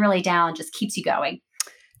you're feeling really down, just keeps you going?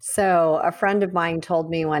 So a friend of mine told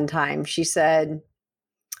me one time, she said,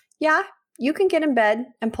 yeah, you can get in bed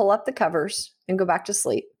and pull up the covers and go back to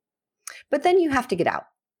sleep, but then you have to get out.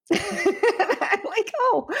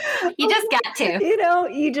 You just got to.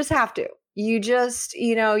 You just have to. You just,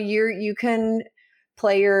 you can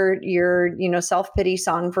play your self-pity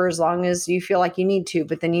song for as long as you feel like you need to,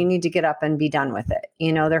 but then you need to get up and be done with it.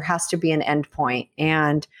 There has to be an end point.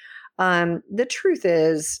 And the truth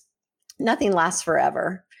is, nothing lasts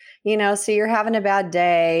forever. So you're having a bad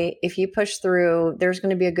day. If you push through, there's going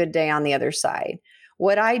to be a good day on the other side.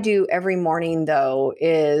 What I do every morning, though,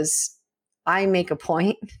 is I make a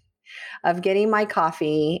point of getting my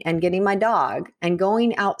coffee and getting my dog and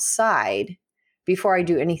going outside before I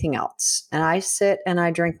do anything else. And I sit and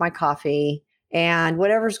I drink my coffee, and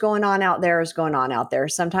whatever's going on out there is going on out there.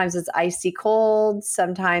 Sometimes it's icy cold.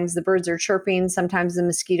 Sometimes the birds are chirping. Sometimes the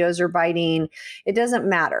mosquitoes are biting. It doesn't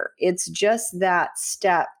matter. It's just that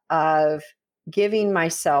step of giving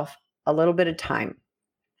myself a little bit of time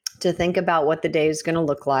to think about what the day is going to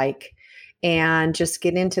look like, and just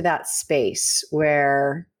get into that space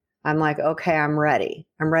where I'm like, okay, I'm ready.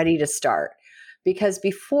 I'm ready to start. Because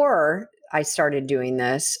before I started doing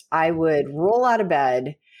this, I would roll out of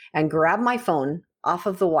bed and grab my phone off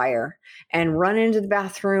of the wire and run into the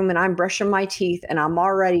bathroom, and I'm brushing my teeth and I'm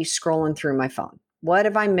already scrolling through my phone. What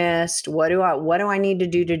have I missed? What do I need to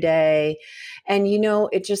do today? And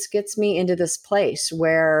it just gets me into this place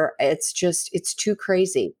where it's too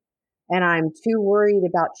crazy. And I'm too worried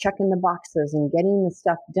about checking the boxes and getting the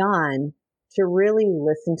stuff done to really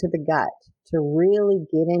listen to the gut, to really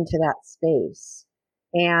get into that space.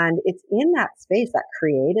 And it's in that space, that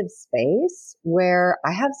creative space, where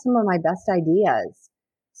I have some of my best ideas.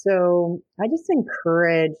 So I just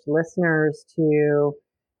encourage listeners to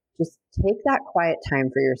just take that quiet time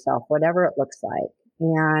for yourself, whatever it looks like,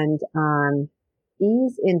 and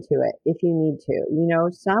ease into it if you need to.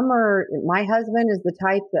 My husband is the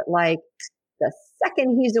type that the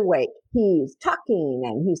second he's awake, he's talking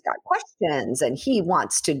and he's got questions and he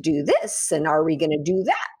wants to do this. And are we going to do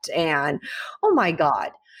that? And oh my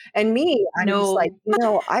God. And me, I'm just like,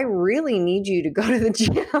 I really need you to go to the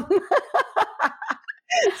gym.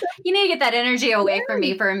 You need to get that energy away from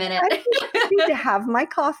me for a minute. I need to have my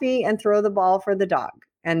coffee and throw the ball for the dog.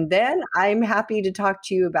 And then I'm happy to talk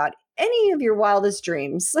to you about any of your wildest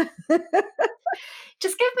dreams.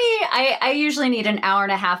 Just give me, I usually need an hour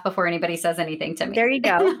and a half before anybody says anything to me. There you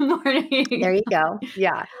go. In the morning. There you go.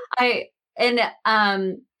 Yeah. I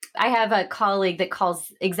have a colleague that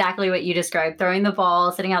calls exactly what you described, throwing the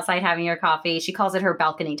ball, sitting outside having your coffee. She calls it her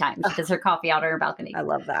balcony time. She does her coffee out on her balcony. I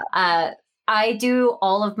love that. I do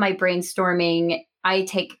all of my brainstorming. I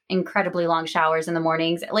take incredibly long showers in the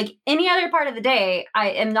mornings. Like any other part of the day,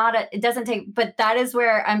 it doesn't take, but that is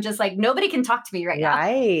where I'm just like, nobody can talk to me right now.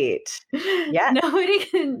 Right. Yeah.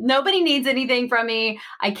 Nobody needs anything from me.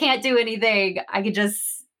 I can't do anything. I could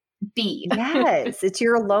just be. Yes. It's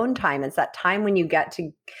your alone time. It's that time when you get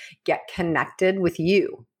to get connected with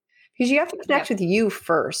you. Because you have to connect with you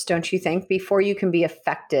first, don't you think, before you can be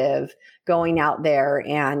effective going out there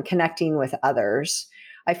and connecting with others.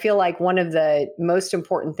 I feel like one of the most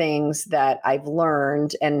important things that I've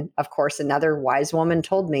learned, and of course, another wise woman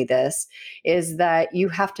told me this, is that you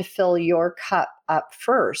have to fill your cup up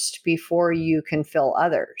first before you can fill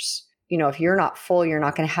others. If you're not full, you're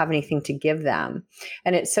not going to have anything to give them.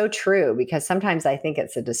 And it's so true, because sometimes I think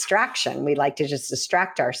it's a distraction. We like to just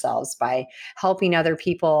distract ourselves by helping other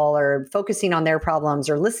people or focusing on their problems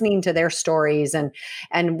or listening to their stories. And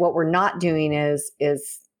what we're not doing is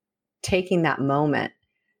taking that moment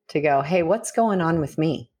to go, hey, what's going on with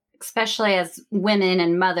me? Especially as women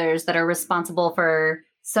and mothers that are responsible for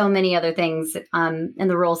so many other things in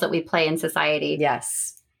the roles that we play in society.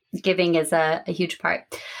 Yes. Giving is a huge part.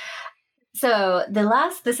 So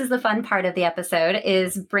this is the fun part of the episode,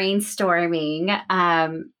 is brainstorming.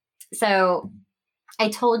 So I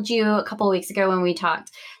told you a couple of weeks ago when we talked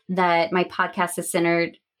that my podcast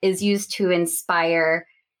is used to inspire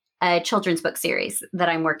a children's book series that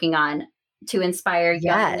I'm working on to inspire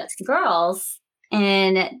young girls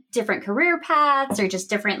in different career paths or just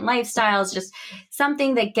different lifestyles, just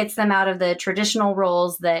something that gets them out of the traditional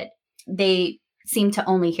roles that they seem to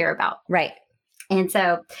only hear about. Right. And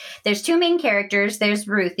so there's two main characters. There's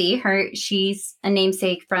Ruthie. She's a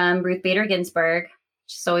namesake from Ruth Bader Ginsburg.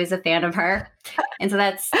 Just always a fan of her. And so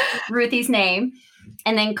that's Ruthie's name.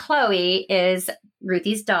 And then Chloe is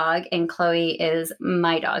Ruthie's dog, and Chloe is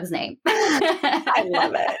my dog's name. I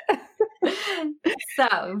love it.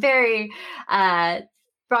 So very,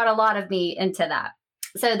 brought a lot of me into that.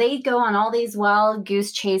 So they go on all these wild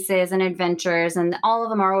goose chases and adventures, and all of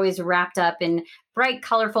them are always wrapped up in bright,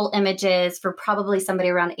 colorful images for probably somebody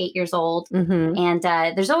around 8 years old. Mm-hmm. And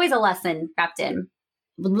there's always a lesson wrapped in.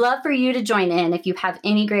 Would love for you to join in if you have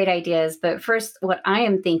any great ideas. But first, what I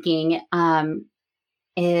am thinking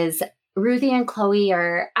is Ruthie and Chloe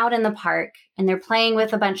are out in the park and they're playing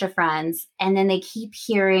with a bunch of friends. And then they keep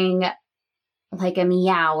hearing like a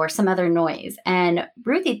meow or some other noise. And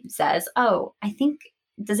Ruthie says, oh,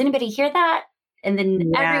 does anybody hear that? And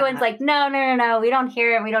then everyone's like, no, we don't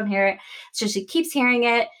hear it. So she keeps hearing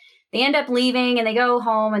it. They end up leaving and they go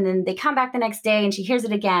home, and then they come back the next day and she hears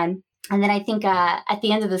it again. And then I think at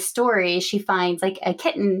the end of the story, she finds like a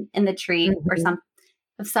kitten in the tree or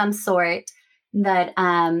some sort that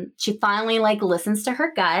she finally like listens to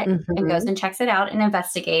her gut and goes and checks it out and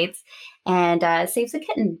investigates and saves the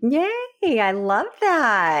kitten. Yay. I love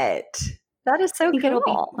that. That is so cool. It'll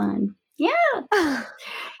be fun. Yeah.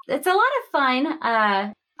 It's a lot of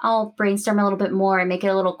fun. I'll brainstorm a little bit more and make it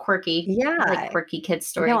a little quirky. Yeah. Like quirky kids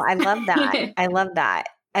stories. No, I love that. I love that.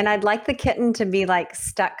 And I'd like the kitten to be like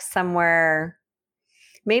stuck somewhere,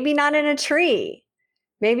 maybe not in a tree,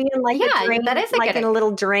 maybe in like a drain, that is like in a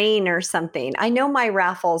little drain or something. I know my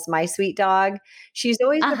Raffles, my sweet dog, she's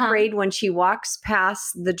always afraid when she walks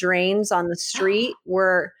past the drains on the street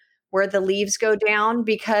where the leaves go down,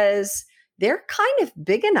 because they're kind of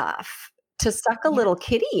big enough to suck a little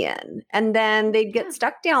kitty in, and then they'd get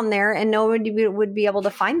stuck down there and nobody would be able to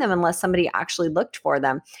find them unless somebody actually looked for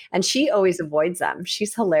them. And she always avoids them.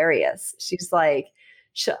 She's hilarious. She's like,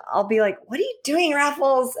 I'll be like, what are you doing,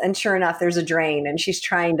 Raffles? And sure enough, there's a drain and she's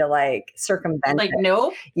trying to like circumvent it.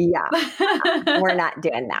 Nope. Yeah. We're not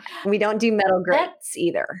doing that. We don't do metal grates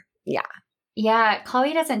either. Yeah. Yeah.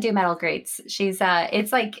 Chloe doesn't do metal grates. She's,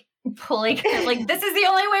 it's like, pulling like, this is the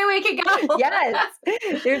only way we can go. Yes.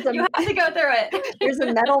 You have to go through it. There's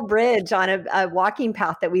a metal bridge on a walking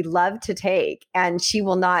path that we love to take, and she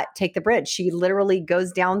will not take the bridge. She literally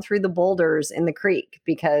goes down through the boulders in the creek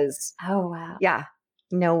because oh wow. Yeah.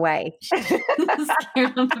 No way.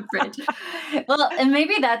 Scared on the bridge. Well, and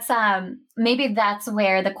maybe that's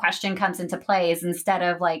where the question comes into play is instead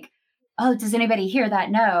of like, oh, does anybody hear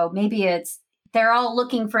that? No, maybe it's they're all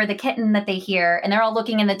looking for the kitten that they hear and they're all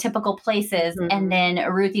looking in the typical places. And then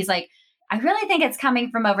Ruthie's like, I really think it's coming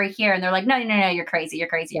from over here. And they're like, no, no, no, you're crazy. You're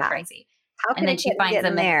crazy. You're Yeah. crazy. How And can a then she kitten finds get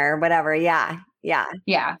in them there? Whatever. Yeah. Yeah.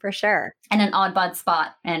 yeah. For sure. And an odd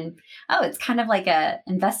spot. And it's kind of like a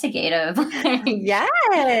investigative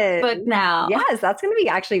Yes. book now. Yes, that's going to be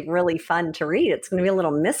actually really fun to read. It's going to be a little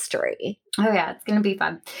mystery. Oh yeah, it's going to be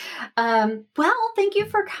fun. Well, thank you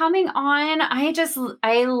for coming on.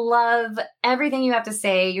 I love everything you have to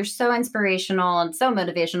say. You're so inspirational and so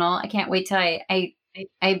motivational. I can't wait till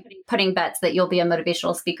I'm putting bets that you'll be a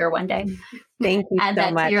motivational speaker one day. Thank you Add so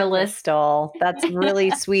that much, to your list. Crystal. That's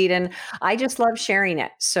really sweet. And I just love sharing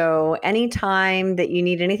it. So anytime that you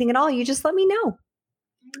need anything at all, you just let me know.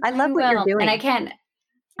 I love what you're doing. And I can.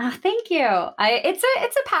 Thank you. It's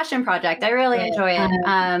a passion project. I really enjoy it.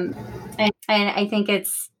 And I think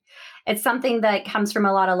it's something that comes from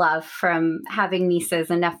a lot of love from having nieces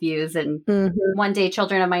and nephews and one day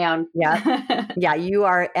children of my own. Yeah. Yeah. You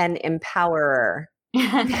are an empowerer.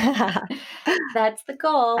 That's the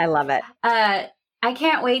goal. I love it. I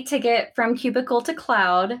can't wait to get from cubicle to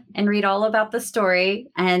cloud and read all about the story.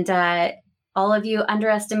 And all of you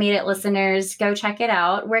Underestimated listeners, go check it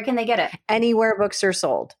out. Where can they get it? Anywhere books are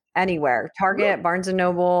sold. Anywhere. Target, Barnes &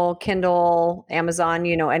 Noble, Kindle, Amazon,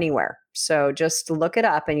 anywhere. So just look it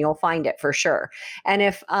up and you'll find it for sure. And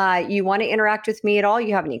if you want to interact with me at all,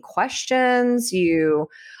 you have any questions, you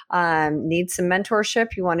need some mentorship,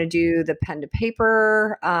 you want to do the pen to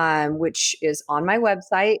paper, which is on my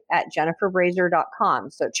website at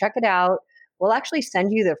jenniferbrazier.com. So check it out. We'll actually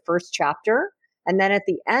send you the first chapter. And then at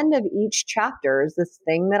the end of each chapter is this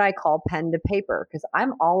thing that I call pen to paper, because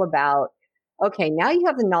I'm all about, okay, now you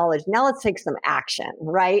have the knowledge. Now let's take some action,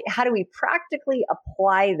 right? How do we practically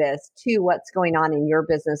apply this to what's going on in your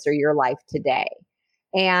business or your life today?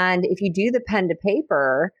 And if you do the pen to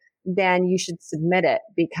paper, then you should submit it,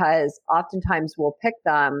 because oftentimes we'll pick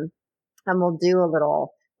them and we'll do a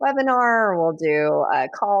little webinar, or we'll do a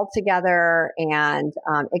call together, and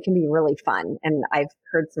it can be really fun. And I've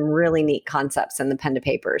heard some really neat concepts in the pen to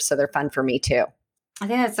paper, so they're fun for me too. I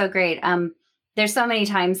think that's so great. There's so many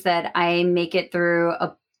times that I make it through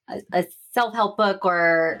a self-help book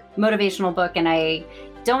or motivational book and I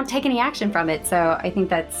don't take any action from it. So I think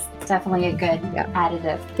that's definitely a good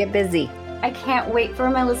additive. Get busy. I can't wait for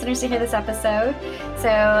my listeners to hear this episode. So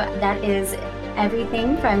that is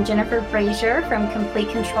everything from Jennifer Brazier from Complete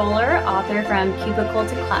Controller, author from Cubicle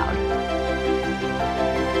to Cloud.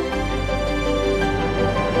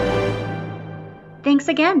 Thanks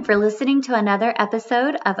again for listening to another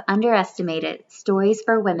episode of Underestimated Stories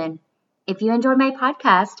for Women. If you enjoy my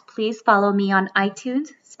podcast, please follow me on iTunes,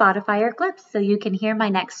 Spotify, or Clips so you can hear my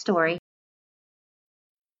next story.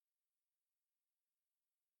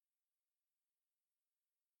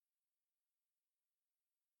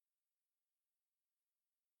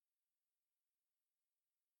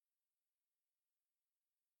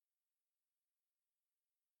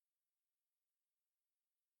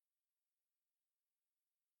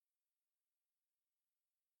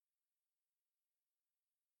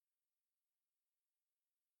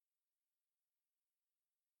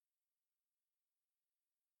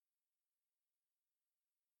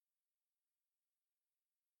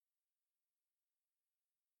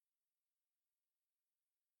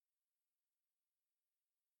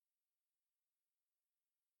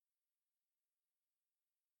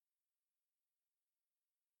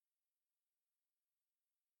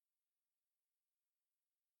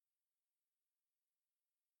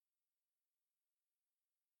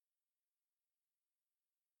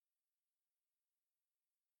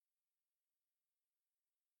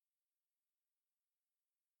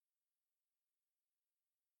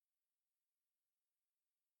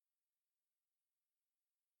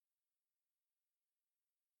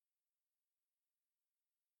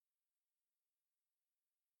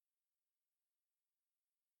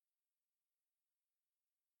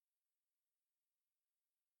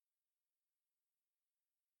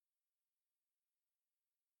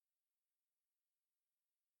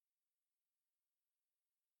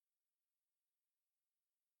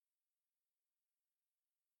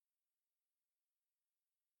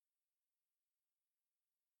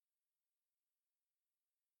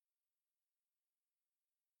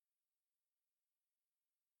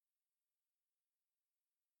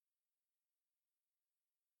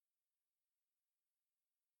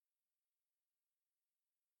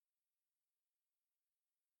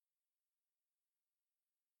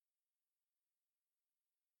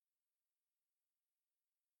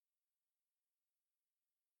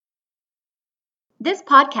 This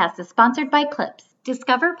podcast is sponsored by Clips.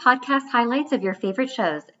 Discover podcast highlights of your favorite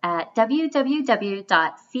shows at www.clip.ps.